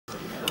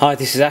Hi,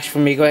 this is Ash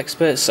from MeeGo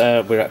Experts.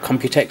 We're at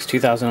Computex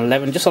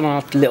 2011, just on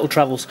our little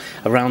travels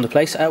around the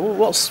place.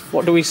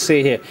 What do we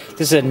see here?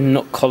 This is a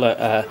Nook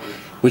Color,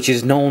 which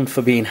is known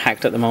for being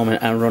hacked at the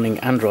moment and running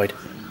Android.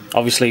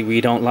 Obviously,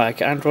 we don't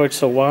like Android,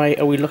 so why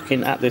are we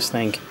looking at this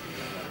thing?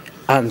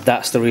 And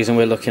that's the reason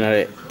we're looking at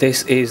it.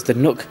 This is the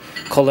Nook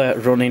Color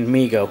running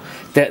MeeGo.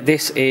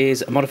 This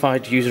is a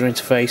modified user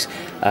interface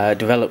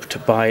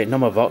developed by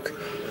Nook.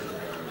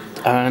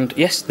 And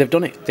yes, they've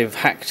done it. They've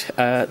hacked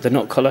the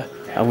Nook Color,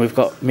 and we've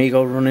got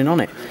MeeGo running on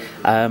it.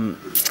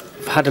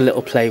 I've had a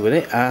little play with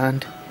it,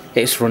 and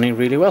it's running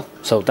really well.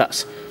 So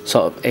that's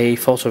sort of a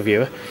photo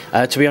viewer.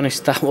 To be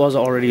honest, that was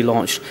already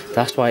launched.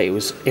 That's why it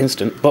was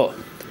instant. But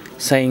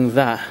saying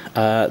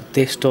that,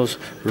 this does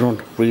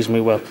run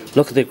reasonably well.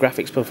 Look at the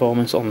graphics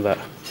performance on that.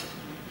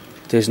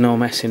 There's no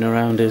messing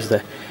around, is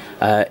there?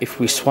 If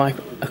we swipe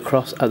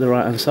across at the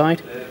right hand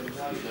side,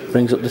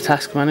 brings up the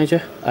task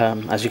manager.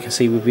 As you can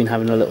see, we've been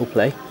having a little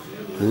play.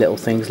 Little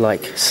things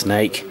like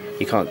Snake.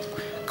 You can't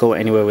go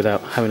anywhere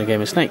without having a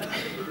game of Snake.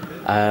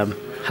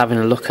 Having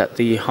a look at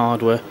the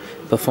hardware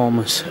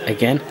performance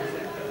again.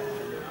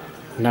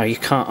 Now you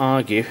can't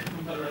argue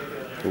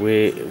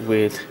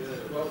with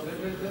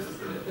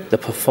the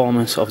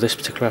performance of this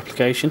particular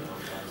application.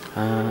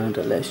 And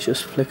let's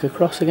just flick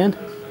across again.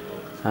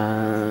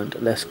 And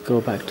let's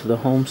go back to the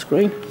home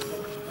screen.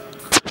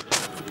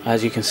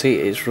 As you can see,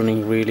 it's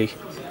running really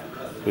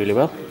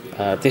well.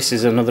 This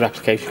is another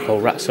application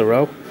called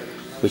Ratsaro,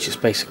 which is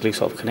basically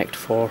sort of Connect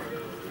 4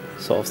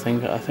 sort of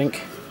thing, I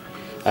think.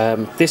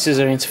 This is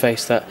an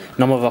interface that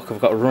Nook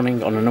have got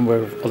running on a number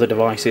of other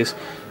devices,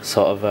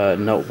 sort of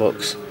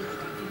notebooks,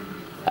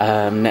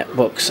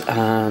 netbooks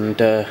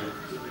and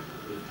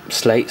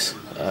slates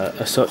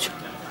as such.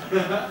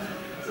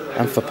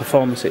 And for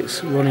performance,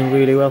 it's running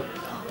really well.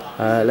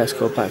 Let's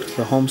go back to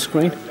the home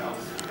screen.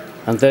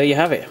 And there you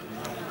have it.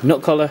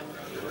 Nook Color,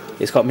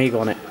 it's got MeeGo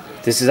on it.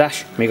 This is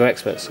Ash, MeeGo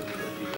Experts.